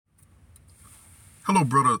Hello,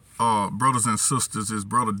 brothers and sisters. It's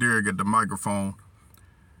Brother Derek at the microphone.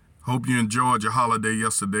 Hope you enjoyed your holiday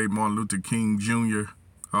yesterday, Martin Luther King Jr.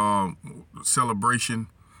 Celebration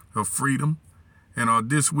of freedom. And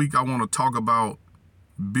this week I want to talk about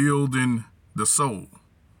building the soul.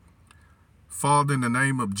 Father, in the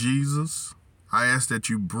name of Jesus, I ask that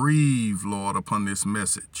you breathe, Lord, upon this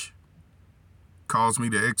message. Cause me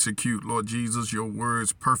to execute, Lord Jesus, your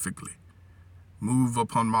words perfectly. Move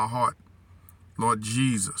upon my heart. Lord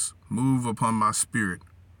Jesus, move upon my spirit.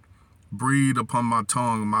 Breathe upon my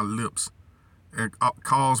tongue and my lips. And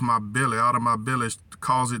cause my belly, out of my belly,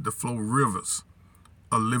 cause it to flow rivers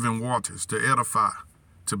of living waters, to edify,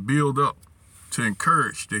 to build up, to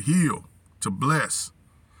encourage, to heal, to bless,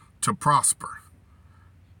 to prosper.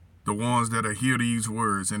 The ones that hear these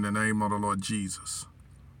words in the name of the Lord Jesus.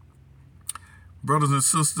 Brothers and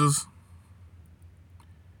sisters,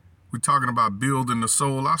 we're talking about building the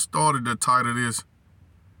soul. I started the title of this,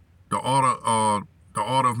 the order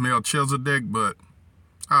of Melchizedek, but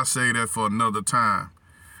I'll say that for another time.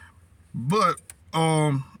 But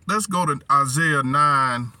let's go to Isaiah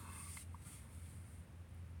 9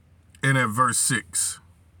 and at verse 6.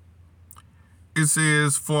 It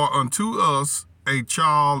says, "For unto us a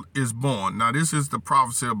child is born." Now this is the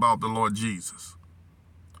prophecy about the Lord Jesus.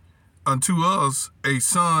 "Unto us a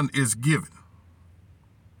son is given,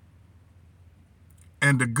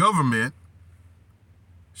 and the government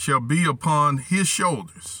shall be upon his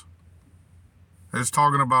shoulders." It's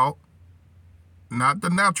talking about not the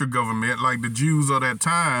natural government like the Jews of that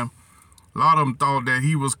time. A lot of them thought that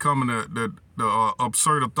he was coming to the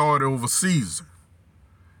absurd authority over Caesar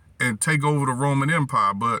and take over the Roman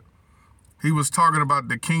Empire. But he was talking about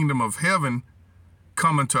the kingdom of heaven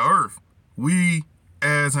coming to earth. We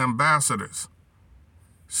as ambassadors.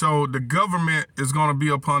 So the government is going to be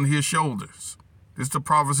upon his shoulders. It's the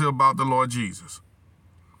prophecy about the Lord Jesus.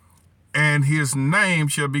 "And his name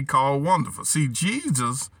shall be called Wonderful." See,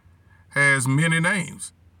 Jesus has many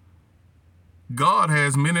names. God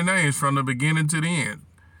has many names from the beginning to the end.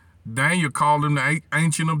 Daniel called him the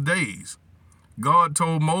Ancient of Days. God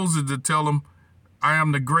told Moses to tell him, "I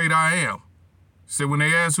am the great I am." So when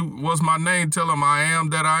they ask what's my name, tell him, "I am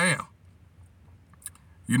that I am."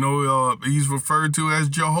 You know, he's referred to as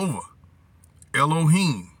Jehovah,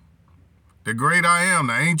 Elohim, the great I am,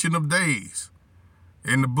 the Ancient of Days.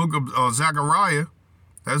 In the book of Zechariah,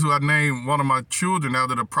 that's who I named one of my children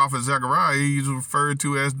after the prophet Zechariah. He's referred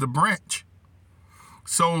to as the branch.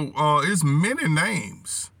 So it's many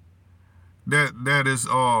names that is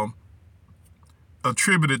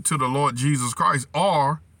attributed to the Lord Jesus Christ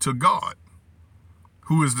or to God,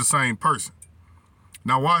 who is the same person.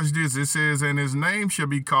 Now watch this. It says, "And his name shall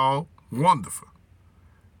be called Wonderful."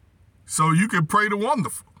 So you can pray to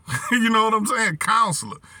Wonderful. You know what I'm saying?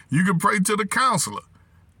 Counselor. You can pray to the Counselor.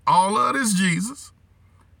 All of it is Jesus,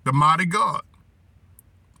 the mighty God.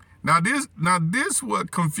 Now this what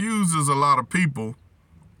confuses a lot of people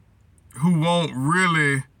who won't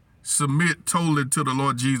really submit totally to the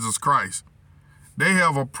Lord Jesus Christ. They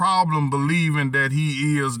have a problem believing that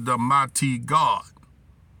he is the mighty God.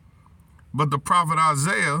 But the prophet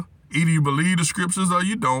Isaiah, either you believe the scriptures or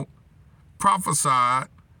you don't, prophesied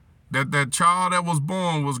that child that was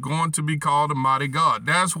born was going to be called the mighty God.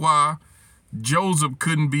 That's why Joseph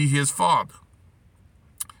couldn't be his father,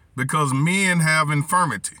 because men have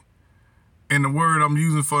infirmity. And the word I'm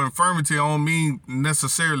using for infirmity, I don't mean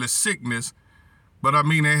necessarily sickness, but I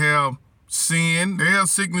mean they have sin, they have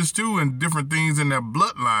sickness too, and different things in their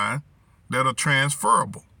bloodline that are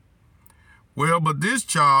transferable. Well, but this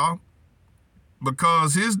child,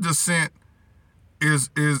 because his descent is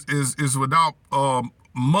without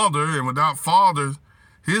mother and without father,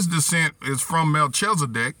 his descent is from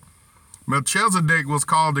Melchizedek. Melchizedek was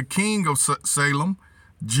called the king of Salem.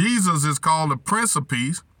 Jesus is called the Prince of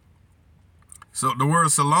Peace. So the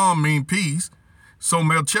word Salam means peace. So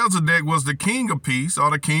Melchizedek was the king of peace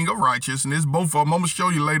or the king of righteousness. Both of them I'm going to show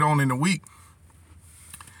you later on in the week.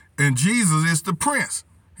 And Jesus is the prince.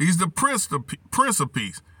 He's the Prince of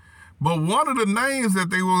Peace. But one of the names that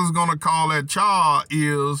they was going to call that child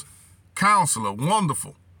is Counselor,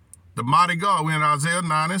 Wonderful, the mighty God. We're in Isaiah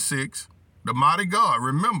 9 and 6. The mighty God.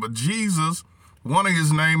 Remember, Jesus, one of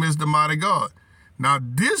his name is the mighty God. Now,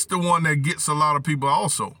 this the one that gets a lot of people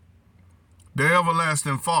also. The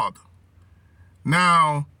everlasting Father.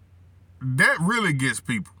 Now, that really gets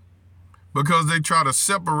people because they try to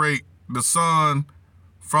separate the Son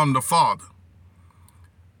from the Father.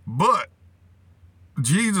 But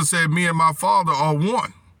Jesus said, "Me and my Father are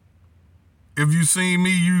one. If you seen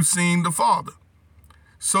me, you seen the Father."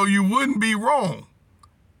 So you wouldn't be wrong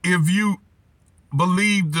if you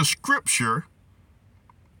believe the scripture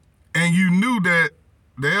And you knew that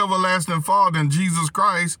the everlasting Father and Jesus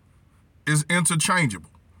Christ is interchangeable.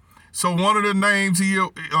 So one of the names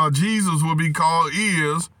Jesus will be called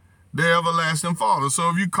is the everlasting Father. So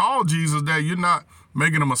if you call Jesus that, you're not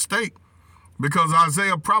making a mistake, because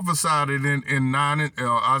Isaiah prophesied it in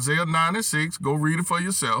Isaiah 9:6. Go read it for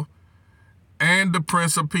yourself. And the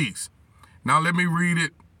Prince of Peace. Now let me read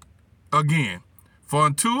it again. For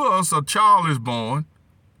unto us a child is born,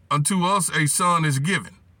 unto us a son is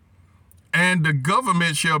given, and the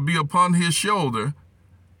government shall be upon his shoulder,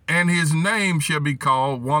 and his name shall be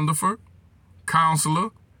called Wonderful,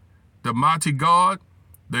 Counselor, the Mighty God,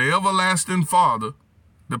 the Everlasting Father,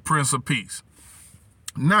 the Prince of Peace.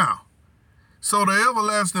 Now, so the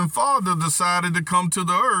Everlasting Father decided to come to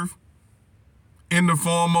the earth in the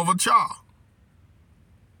form of a child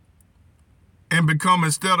and become,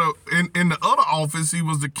 instead of, in the other office, he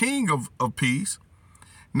was the King of Peace.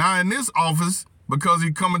 Now in this office, because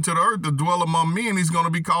he's coming to the earth to dwell among men, he's going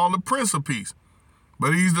to be called the Prince of Peace.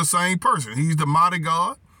 But he's the same person. He's the Mighty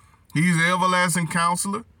God. He's the Everlasting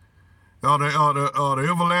Counselor, or the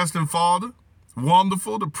Everlasting Father,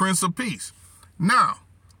 Wonderful, the Prince of Peace. Now,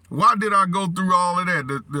 why did I go through all of that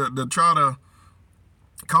to try to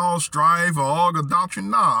cause strife or argue doctrine?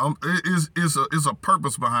 Nah, it's a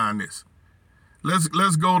purpose behind this. Let's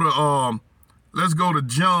go to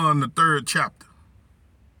John, the 3rd chapter.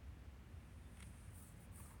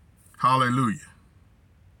 Hallelujah.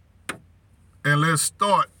 And let's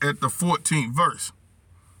start at the 14th verse.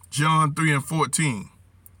 John 3:14.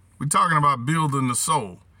 We're talking about building the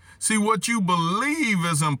soul. See, what you believe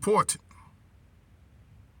is important.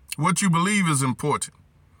 What you believe is important.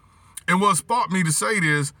 And what sparked me to say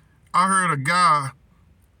this, I heard a guy,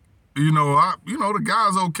 the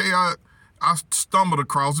guy's okay. I stumbled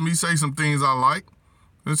across him. He say some things I like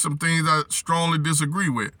and some things I strongly disagree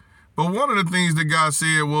with. But one of the things the guy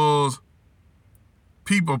said was,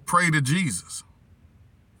 people pray to Jesus.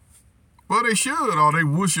 Well, they should, or they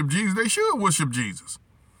worship Jesus. They should worship Jesus.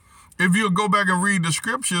 If you'll go back and read the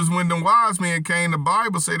scriptures, when the wise men came, the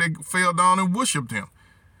Bible say they fell down and worshiped him.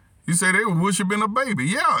 You say they were worshiping a baby.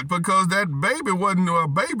 Yeah, because that baby wasn't a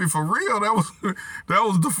baby for real. That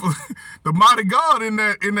was the mighty God in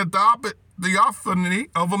the theophany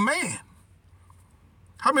of a man.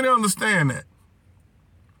 How many understand that?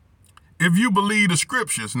 If you believe the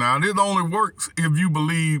scriptures, now this only works if you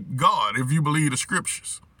believe God, if you believe the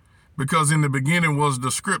scriptures. Because in the beginning was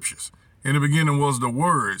the scriptures. In the beginning was the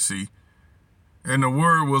word, see? And the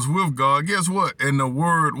word was with God. Guess what? And the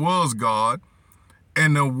word was God.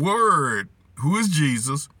 And the word, who is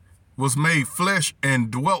Jesus, was made flesh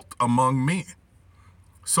and dwelt among men.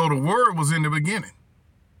 So the word was in the beginning.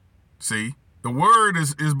 See? The word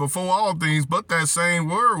is before all things, but that same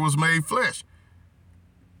word was made flesh.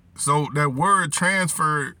 So that word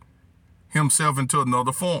transferred himself into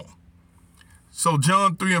another form. So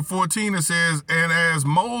John 3:14, it says, and as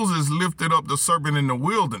Moses lifted up the serpent in the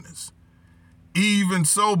wilderness, even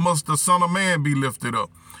so must the Son of Man be lifted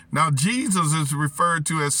up. Now, Jesus is referred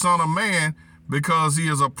to as Son of Man because he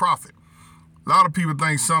is a prophet. A lot of people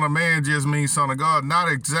think Son of Man just means Son of God.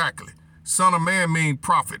 Not exactly. Son of Man means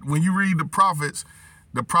prophet. When you read the prophets,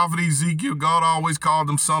 the prophet Ezekiel, God always called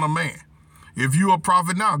him Son of Man. If you're a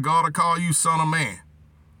prophet now, God will call you Son of Man.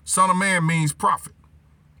 Son of Man means prophet.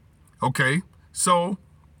 Okay, so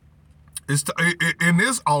in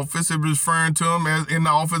this office, it's referring to him as in the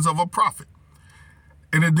office of a prophet.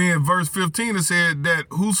 And then verse 15, it said that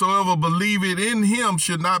whosoever believeth in him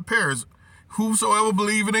should not perish. Whosoever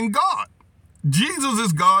believeth in God. Jesus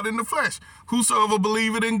is God in the flesh. Whosoever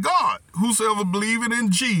believeth in God, whosoever believeth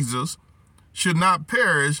in Jesus should not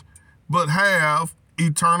perish, but have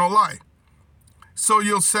eternal life. So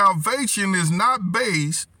your salvation is not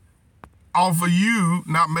based off of you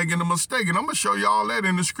not making a mistake. And I'm going to show you all that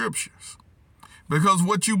in the scriptures. Because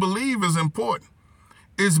what you believe is important.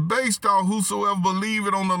 It's based on whosoever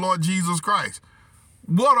believeth on the Lord Jesus Christ.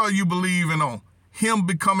 What are you believing on? Him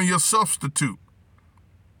becoming your substitute.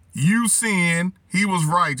 You sinned, he was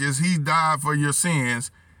righteous, he died for your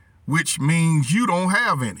sins, which means you don't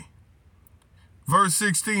have any. Verse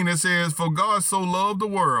 16, it says, for God so loved the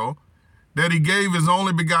world that he gave his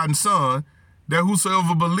only begotten son, that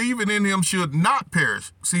whosoever believeth in him should not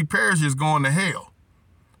perish. See, perish is going to hell.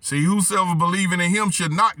 See, whosoever believeth in him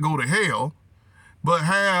should not go to hell, but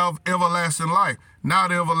have everlasting life.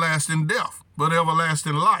 Not everlasting death, but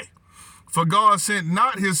everlasting life. For God sent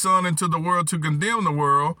not his son into the world to condemn the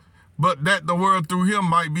world, but that the world through him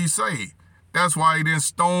might be saved. That's why he didn't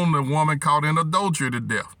stone the woman caught in adultery to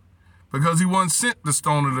death. Because he wasn't sent to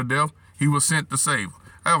stone her to death, he was sent to save her.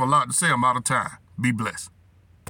 I have a lot to say. I'm out of time. Be blessed.